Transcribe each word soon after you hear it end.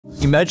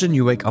Imagine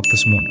you wake up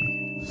this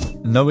morning,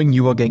 knowing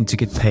you are going to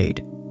get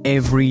paid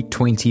every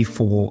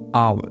 24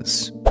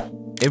 hours,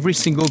 every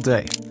single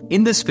day.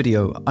 In this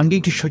video, I'm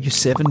going to show you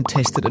 7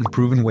 tested and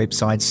proven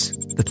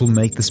websites that will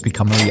make this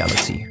become a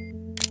reality.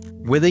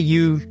 Whether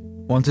you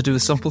want to do a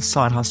simple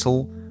side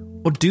hustle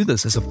or do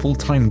this as a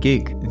full-time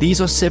gig,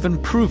 these are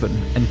 7 proven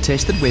and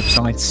tested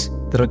websites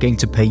that are going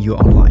to pay you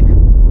online.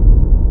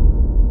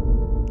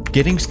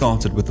 Getting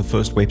started with the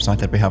first website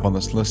that we have on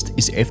this list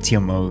is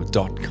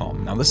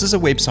ftmo.com. Now, this is a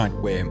website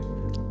where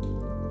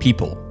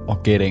people are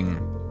getting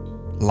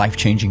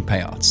life-changing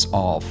payouts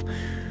of,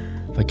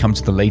 if I come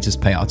to the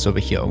latest payouts over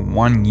here,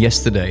 one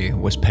yesterday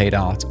was paid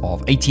out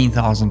of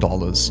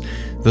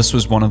 $18,000. This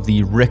was one of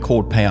the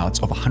record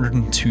payouts of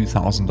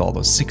 $102,000,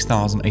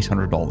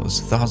 $6,800,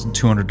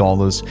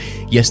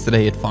 $1,200.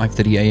 Yesterday at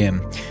 5:30 a.m.,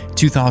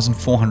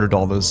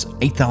 $2,400,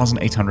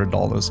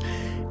 $8,800.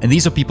 And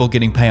these are people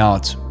getting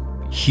payout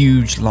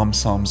huge lump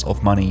sums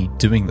of money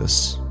doing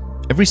this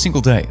every single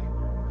day.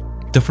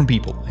 Different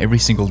people every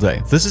single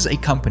day. This is a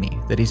company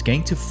that is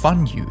going to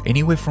fund you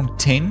anywhere from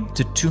 $10,000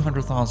 to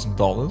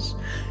 $200,000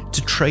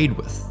 to trade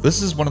with.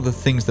 This is one of the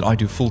things that I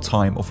do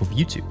full-time off of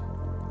YouTube,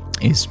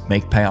 is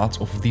make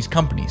payouts off of these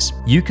companies.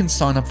 You can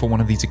sign up for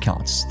one of these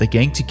accounts. They're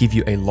going to give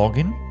you a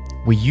login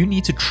where you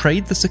need to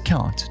trade this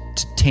account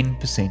to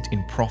 10%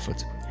 in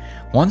profit.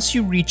 Once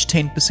you reach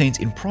 10%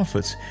 in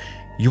profit,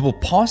 you will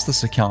pass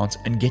this account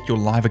and get your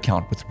live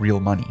account with real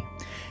money.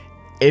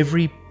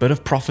 Every bit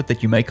of profit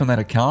that you make on that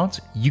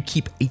account, you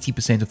keep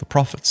 80% of the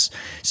profits.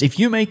 So if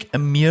you make a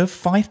mere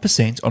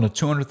 5% on a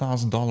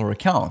 $200,000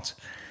 account,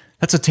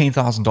 that's a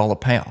 $10,000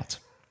 payout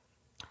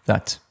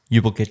that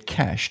you will get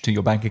cash to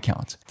your bank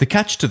account. The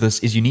catch to this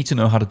is you need to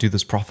know how to do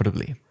this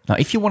profitably. Now,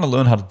 if you want to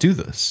learn how to do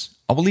this,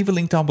 I will leave a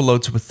link down below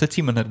to a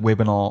 30-minute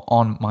webinar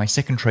on my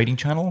second trading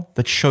channel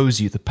that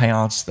shows you the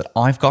payouts that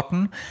I've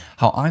gotten,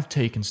 how I've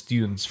taken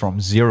students from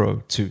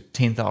 $0 to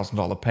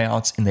 $10,000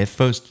 payouts in their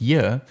first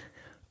year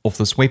of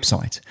this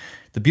website.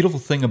 The beautiful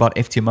thing about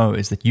FTMO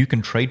is that you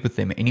can trade with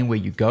them anywhere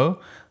you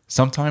go.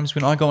 Sometimes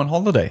when I go on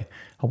holiday,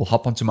 I will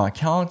hop onto my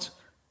account,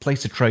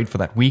 place a trade for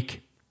that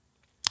week,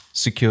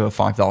 secure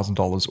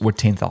 $5,000 or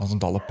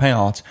 $10,000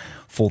 payout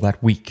for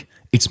that week.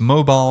 It's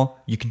mobile,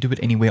 you can do it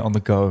anywhere on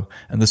the go,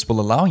 and this will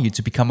allow you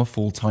to become a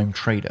full-time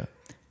trader.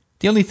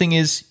 The only thing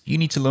is, you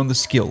need to learn the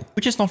skill,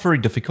 which is not very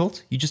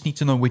difficult. You just need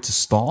to know where to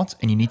start,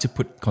 and you need to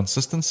put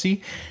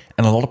consistency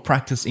and a lot of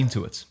practice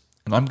into it.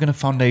 And I'm going to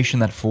foundation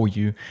that for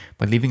you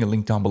by leaving a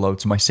link down below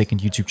to my second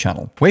YouTube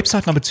channel.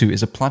 Website number 2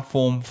 is a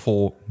platform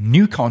for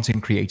new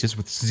content creators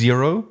with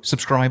 0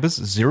 subscribers,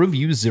 0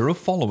 views, 0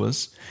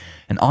 followers.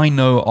 And I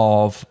know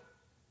of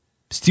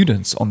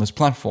students on this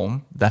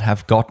platform that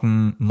have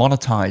gotten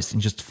monetized in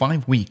just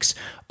 5 weeks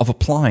of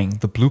applying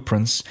the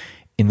blueprints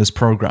in this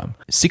program.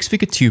 Six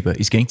Figure Tuber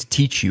is going to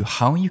teach you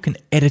how you can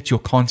edit your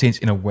content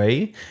in a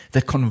way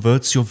that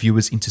converts your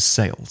viewers into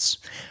sales,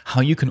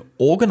 how you can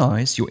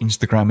organize your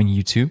Instagram and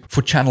YouTube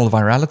for channel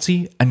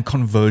virality and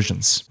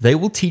conversions. They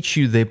will teach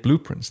you their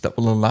blueprints that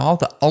will allow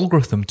the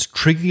algorithm to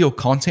trigger your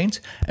content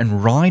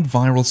and ride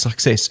viral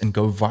success and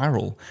go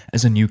viral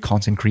as a new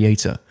content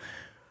creator,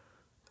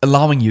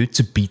 allowing you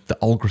to beat the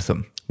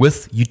algorithm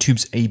with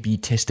YouTube's A/B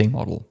testing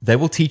model. They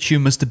will teach you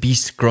Mr.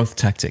 Beast growth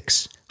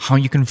tactics, how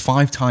you can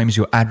 5 times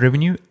your ad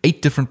revenue,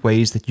 8 different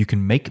ways that you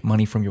can make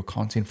money from your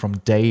content from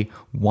day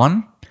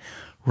 1,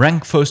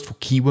 rank first for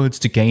keywords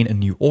to gain a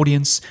new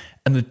audience,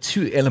 and the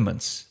 2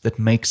 elements that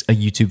makes a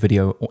YouTube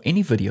video or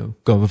any video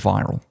go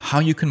viral. How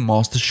you can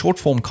master short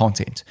form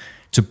content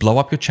to blow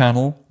up your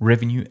channel,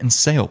 revenue, and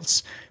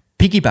sales.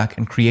 Piggyback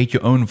and create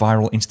your own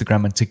viral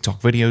Instagram and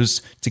TikTok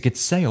videos to get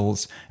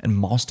sales and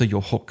master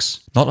your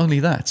hooks. Not only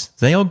that,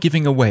 they are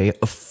giving away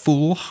a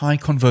full high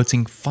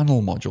converting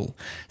funnel module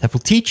that will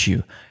teach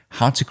you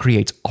how to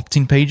create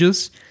opt-in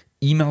pages,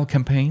 email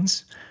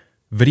campaigns,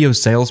 video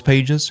sales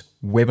pages,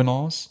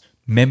 webinars,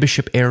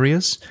 membership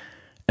areas,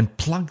 and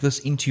plug this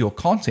into your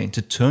content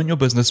to turn your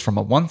business from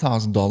a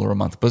 $1,000 a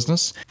month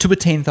business to a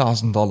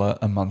 $10,000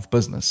 a month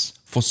business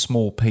for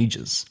small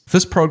pages.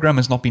 This program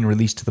has not been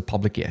released to the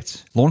public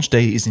yet. Launch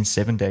day is in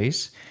 7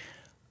 days.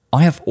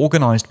 I have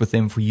organized with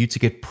them for you to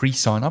get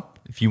pre-sign up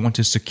if you want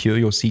to secure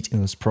your seat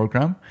in this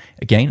program.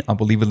 Again, I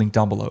will leave a link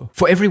down below.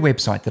 For every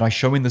website that I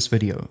show in this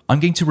video, I'm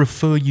going to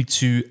refer you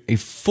to a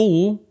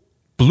full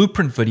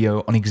blueprint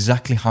video on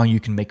exactly how you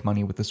can make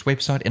money with this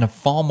website and a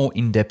far more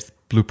in-depth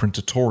blueprint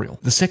tutorial.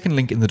 The second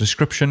link in the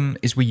description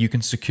is where you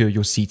can secure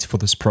your seats for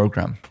this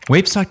program.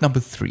 Website number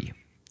 3,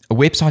 a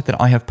website that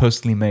I have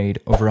personally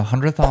made over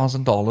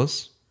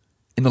 $100,000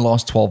 in the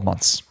last 12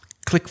 months.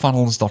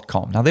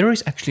 ClickFunnels.com. Now, there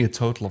is actually a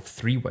total of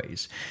 3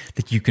 ways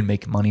that you can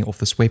make money off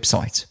this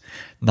website.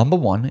 Number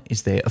 1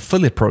 is their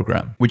affiliate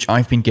program, which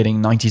I've been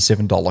getting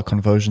 $97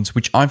 conversions,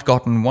 which I've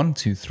gotten 1,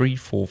 2, 3,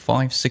 4,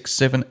 5, 6,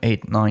 7,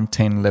 8, 9,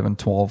 10, 11,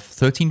 12,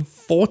 13,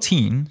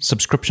 14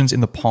 subscriptions in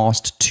the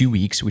past 2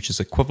 weeks, which is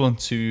equivalent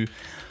to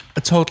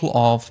a total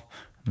of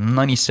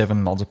 $97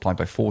 multiplied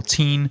by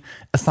 14,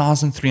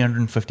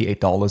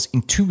 $1,358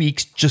 in 2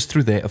 weeks just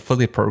through their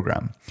affiliate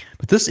program.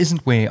 But this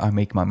isn't where I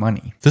make my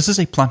money. This is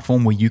a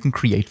platform where you can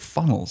create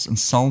funnels and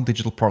sell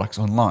digital products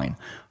online,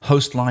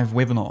 host live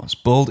webinars,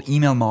 build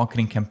email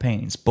marketing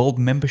campaigns, build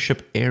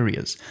membership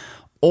areas,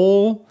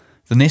 all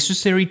the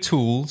necessary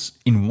tools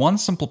in one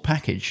simple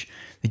package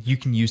that you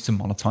can use to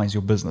monetize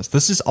your business.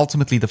 This is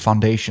ultimately the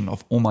foundation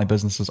of all my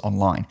businesses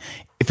online.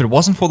 If it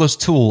wasn't for this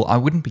tool, I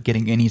wouldn't be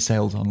getting any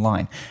sales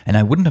online, and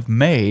I wouldn't have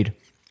made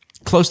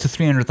close to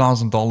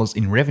 $300,000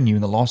 in revenue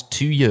in the last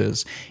 2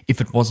 years if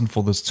it wasn't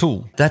for this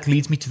tool. That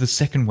leads me to the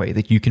second way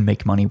that you can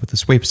make money with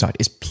this website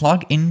is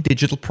plug in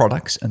digital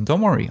products. And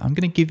don't worry, I'm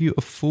going to give you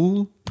a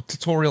full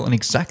tutorial on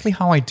exactly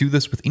how I do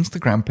this with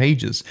Instagram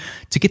pages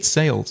to get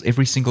sales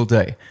every single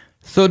day.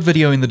 Third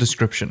video in the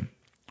description,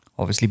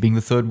 obviously being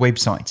the third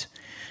website.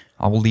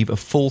 I will leave a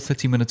full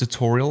 30-minute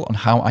tutorial on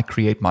how I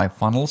create my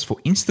funnels for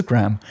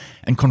Instagram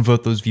and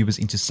convert those viewers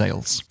into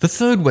sales. The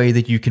third way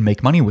that you can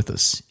make money with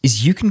this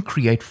is you can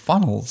create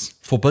funnels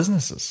for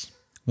businesses.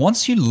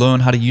 Once you learn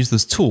how to use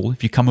this tool,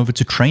 if you come over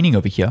to training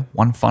over here,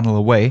 One Funnel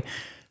Away,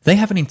 they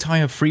have an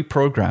entire free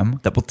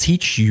program that will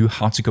teach you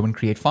how to go and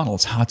create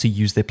funnels, how to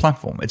use their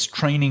platform. It's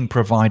training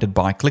provided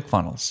by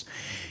ClickFunnels.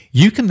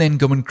 You can then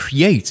go and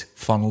create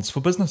funnels for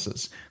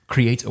businesses,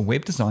 create a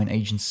web design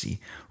agency,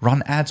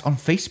 run ads on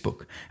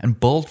Facebook, and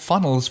build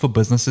funnels for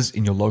businesses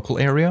in your local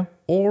area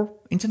or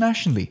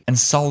internationally, and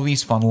sell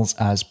these funnels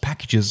as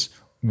packages,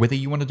 whether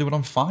you want to do it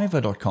on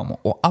Fiverr.com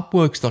or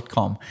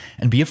Upworks.com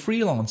and be a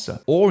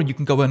freelancer, or you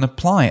can go and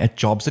apply at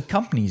jobs at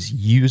companies.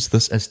 Use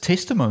this as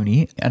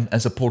testimony and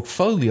as a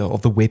portfolio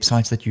of the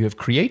websites that you have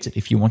created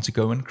if you want to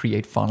go and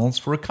create funnels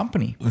for a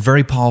company.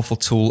 Very powerful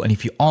tool, and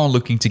if you are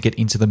looking to get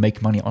into the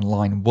make money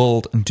online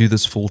world and do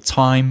this full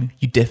time,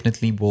 you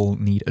definitely will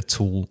need a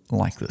tool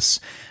like this.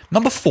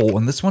 Number 4,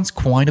 and this one's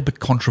quite a bit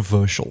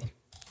controversial,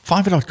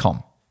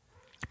 Fiverr.com,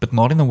 but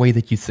not in the way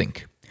that you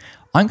think.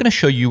 I'm going to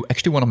show you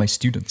actually one of my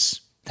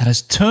students that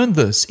has turned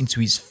this into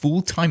his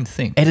full-time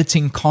thing,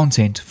 editing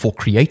content for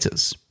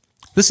creators.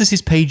 This is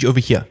his page over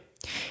here.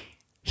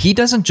 He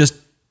doesn't just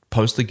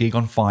post a gig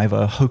on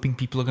Fiverr, hoping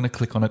people are going to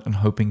click on it and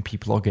hoping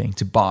people are going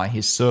to buy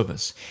his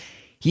service.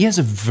 He has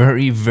a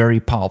very, very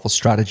powerful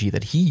strategy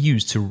that he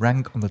used to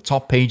rank on the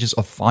top pages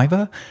of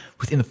Fiverr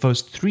within the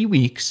first 3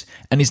 weeks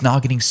and is now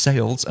getting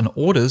sales and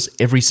orders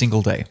every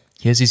single day.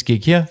 Here's his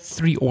gig here,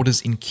 3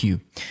 orders in queue.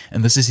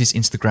 And this is his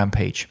Instagram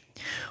page.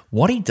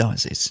 What he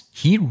does is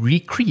he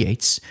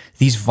recreates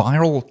these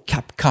viral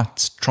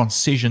CapCut,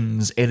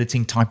 transitions,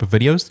 editing type of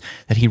videos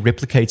that he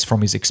replicates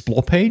from his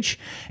Explore page,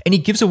 and he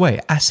gives away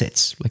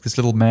assets like this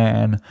little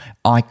man,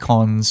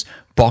 icons,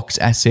 box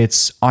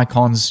assets,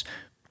 icons,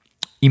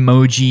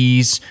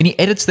 emojis, and he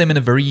edits them in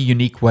a very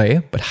unique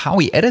way. But how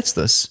he edits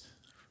this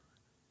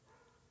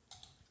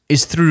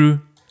is through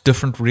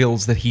different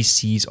reels that he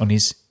sees on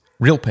his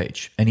reel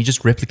page, and he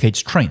just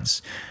replicates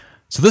trends.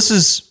 So this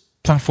is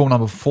platform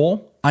number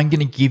 4. I'm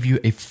going to give you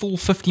a full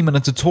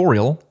 50-minute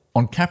tutorial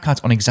on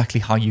CapCut on exactly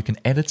how you can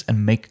edit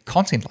and make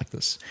content like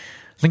this.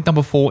 Link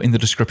number 4 in the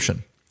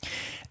description.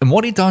 And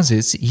what he does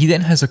is he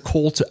then has a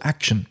call to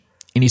action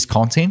in his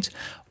content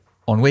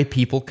on where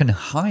people can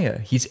hire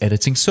his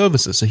editing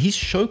services. So he's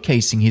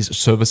showcasing his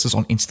services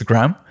on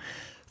Instagram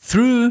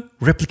through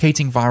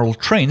replicating viral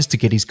trends to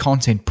get his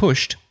content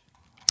pushed,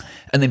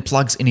 and then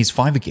plugs in his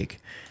Fiverr gig.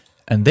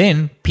 And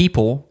then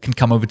people can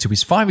come over to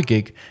his Fiverr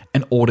gig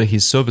and order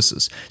his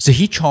services. So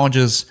he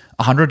charges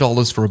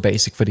 $100 for a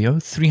basic video,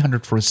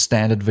 $300 for a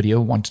standard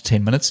video, 1 to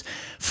 10 minutes,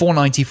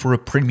 $490 for a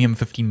premium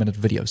 15-minute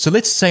video. So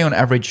let's say on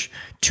average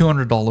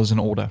 $200 an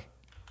order,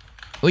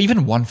 or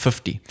even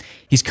 $150.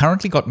 He's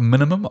currently got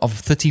minimum of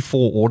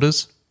 34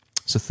 orders,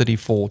 so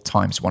 34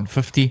 times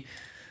 150.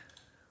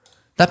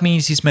 That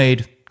means he's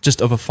made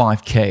just over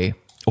 $5K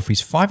off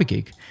his Fiverr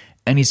gig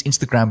and his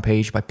Instagram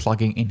page by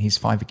plugging in his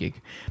Fiverr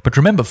gig. But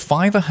remember,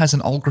 Fiverr has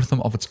an algorithm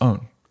of its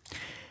own.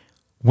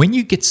 When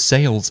you get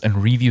sales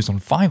and reviews on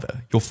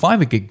Fiverr, your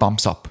Fiverr gig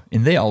bumps up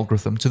in their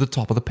algorithm to the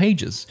top of the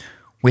pages,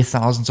 where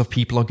thousands of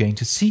people are going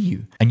to see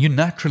you. And you're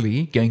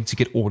naturally going to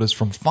get orders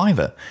from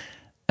Fiverr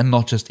and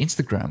not just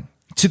Instagram,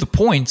 to the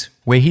point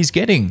where he's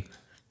getting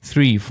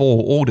 3-4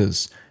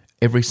 orders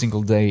every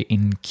single day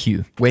in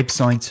queue.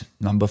 Website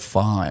number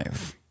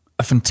 5.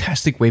 A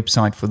fantastic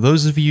website for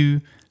those of you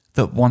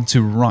that want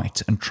to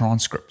write and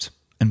transcript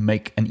and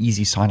make an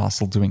easy side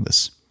hustle doing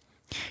this.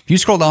 If you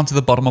scroll down to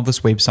the bottom of this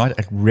website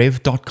at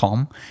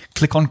rev.com,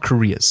 click on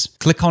careers,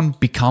 click on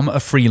become a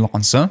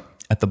freelancer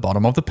at the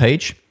bottom of the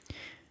page.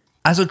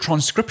 As a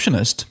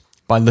transcriptionist,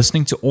 by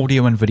listening to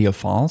audio and video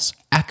files,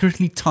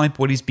 accurately type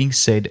what is being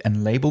said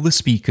and label the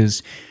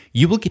speakers,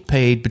 you will get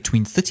paid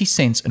between 30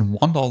 cents and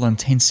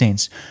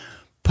 $1.10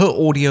 per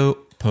audio,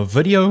 per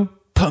video,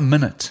 per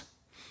minute.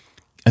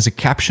 As a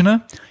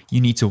captioner, you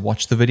need to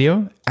watch the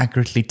video,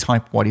 accurately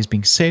type what is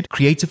being said,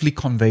 creatively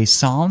convey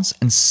sounds,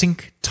 and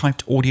sync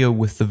typed audio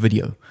with the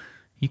video.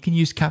 You can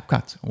use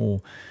CapCut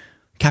or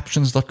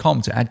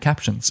captions.com to add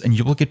captions, and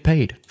you will get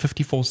paid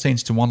 54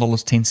 cents to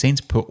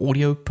 $1.10 per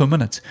audio per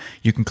minute.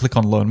 You can click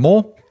on Learn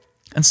More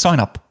and sign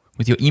up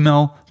with your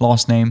email,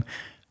 last name,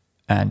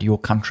 and your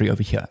country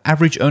over here.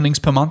 Average earnings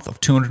per month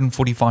of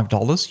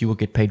 $245. You will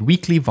get paid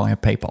weekly via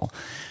PayPal.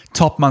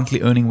 Top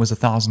monthly earning was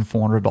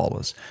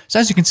 $1,400. So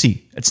as you can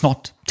see, it's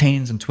not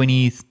tens and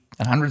 20s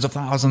and hundreds of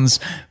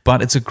thousands,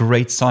 but it's a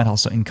great side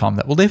hustle income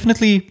that will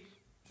definitely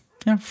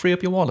free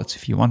up your wallet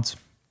if you want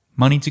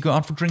money to go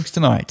out for drinks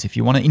tonight, if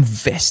you want to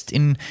invest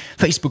in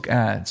Facebook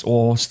ads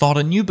or start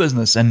a new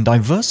business and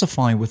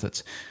diversify with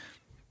it.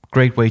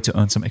 Great way to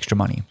earn some extra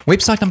money.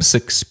 Website number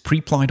 6,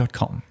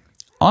 preply.com.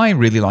 I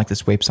really like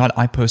this website.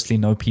 I personally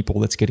know people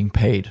that's getting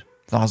paid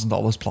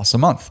 $1,000 plus a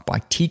month by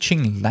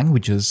teaching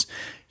languages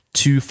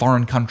to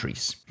foreign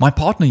countries. My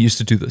partner used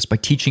to do this by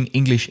teaching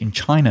English in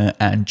China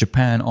and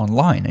Japan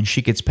online, and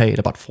she gets paid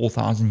about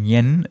 4,000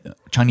 yen,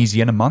 Chinese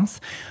yen a month,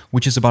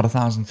 which is about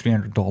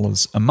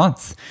 $1,300 a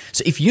month.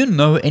 So if you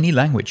know any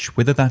language,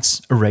 whether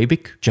that's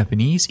Arabic,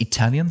 Japanese,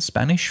 Italian,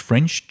 Spanish,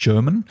 French,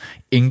 German,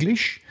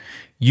 English,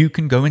 you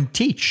can go and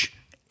teach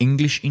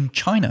English in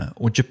China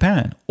or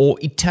Japan or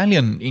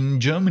Italian in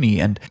Germany,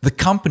 and the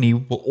company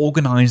will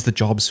organize the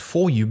jobs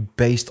for you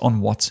based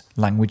on what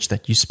language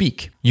that you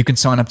speak. You can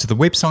sign up to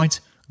the website,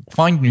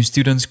 find new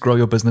students, grow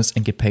your business,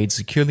 and get paid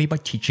securely by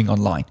teaching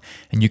online.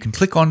 And you can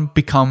click on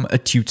Become a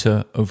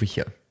Tutor over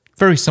here.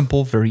 Very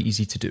simple, very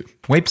easy to do.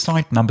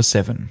 Website number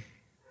 7,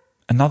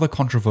 another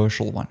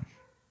controversial one,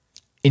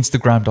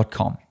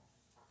 Instagram.com.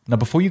 Now,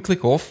 before you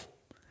click off,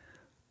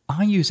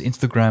 I use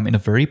Instagram in a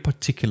very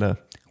particular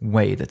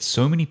way that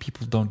so many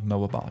people don't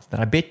know about, that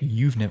I bet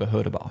you've never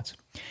heard about.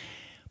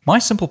 My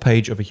simple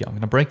page over here, I'm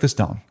going to break this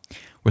down,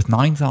 with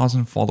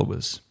 9,000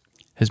 followers,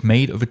 has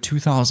made over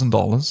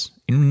 $2,000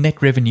 in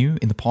net revenue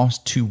in the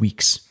past 2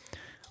 weeks.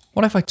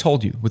 What if I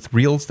told you, with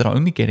reels that are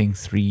only getting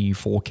 3,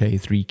 4K,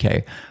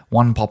 3K,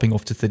 one popping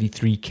off to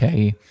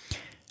 33K,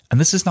 and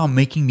this is now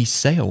making me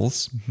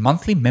sales,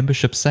 monthly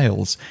membership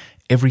sales,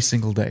 every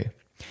single day.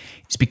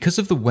 It's because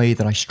of the way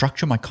that I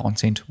structure my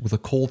content with a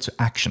call to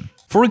action.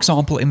 For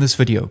example, in this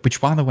video, which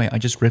by the way, I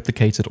just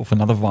replicated off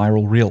another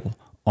viral reel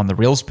on the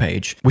Reels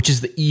page, which is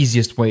the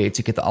easiest way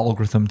to get the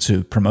algorithm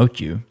to promote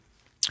you.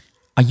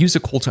 I use a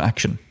call to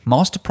action,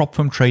 master prop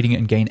firm trading,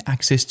 and gain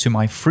access to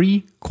my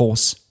free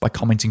course by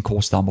commenting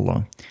course down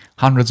below.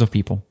 Hundreds of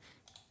people.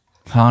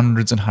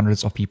 Hundreds and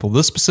hundreds of people.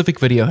 This specific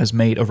video has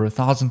made over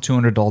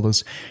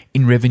 $1,200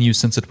 in revenue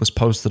since it was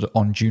posted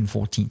on June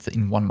 14th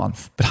in 1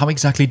 month. But how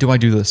exactly do I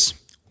do this?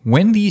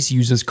 When these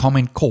users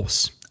comment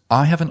course,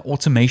 I have an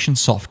automation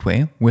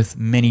software with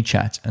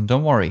ManyChat, and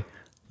don't worry,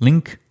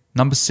 link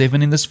number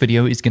 7 in this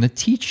video is going to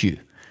teach you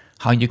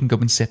how you can go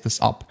and set this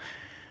up,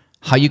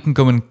 how you can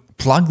go and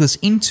plug this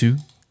into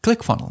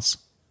ClickFunnels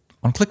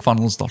on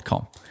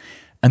clickfunnels.com.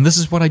 And this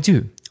is what I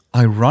do.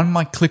 I run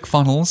my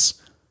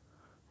ClickFunnels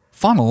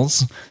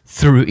funnels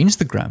through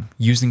Instagram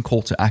using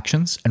call to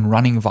actions and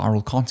running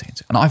viral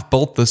content. And I've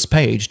built this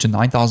page to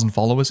 9,000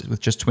 followers with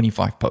just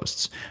 25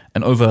 posts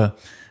and over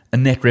a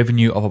net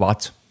revenue of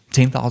about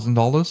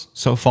 $10,000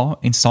 so far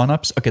in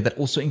signups. Okay, that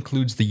also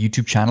includes the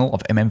YouTube channel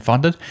of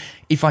Funded.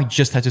 If I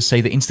just had to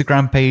say the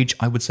Instagram page,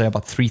 I would say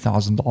about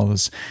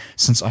 $3,000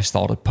 since I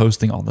started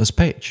posting on this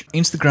page.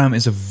 Instagram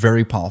is a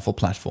very powerful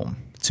platform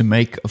to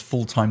make a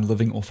full-time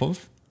living off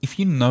of if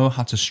you know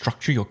how to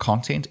structure your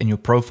content and your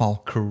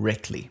profile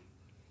correctly.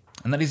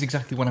 And that is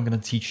exactly what I'm going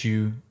to teach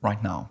you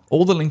right now.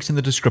 All the links in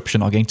the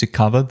description are going to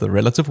cover the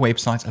relative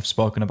websites I've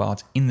spoken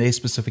about in their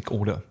specific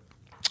order.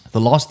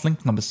 The last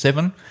link, number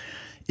 7,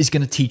 is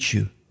going to teach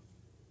you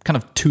kind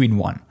of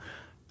 2-in-1,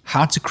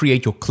 how to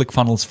create your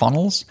ClickFunnels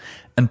funnels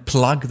and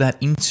plug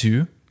that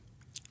into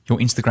your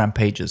Instagram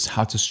pages,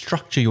 how to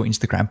structure your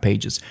Instagram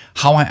pages,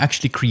 how I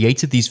actually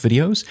created these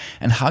videos,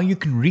 and how you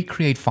can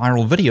recreate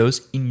viral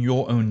videos in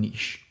your own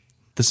niche.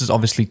 This is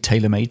obviously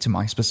tailor-made to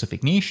my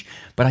specific niche,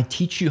 but I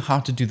teach you how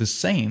to do the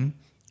same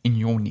in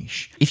your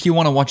niche. If you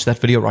want to watch that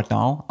video right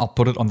now, I'll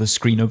put it on the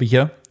screen over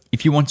here.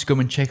 If you want to go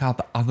and check out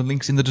the other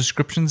links in the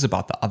descriptions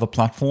about the other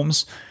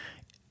platforms,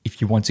 if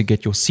you want to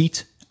get your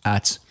seat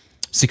at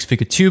Six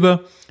Figure Tuber,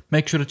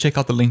 make sure to check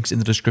out the links in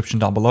the description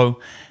down below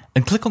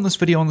and click on this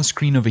video on the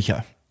screen over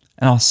here.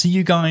 And I'll see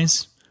you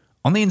guys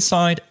on the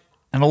inside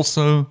and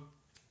also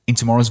in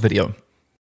tomorrow's video.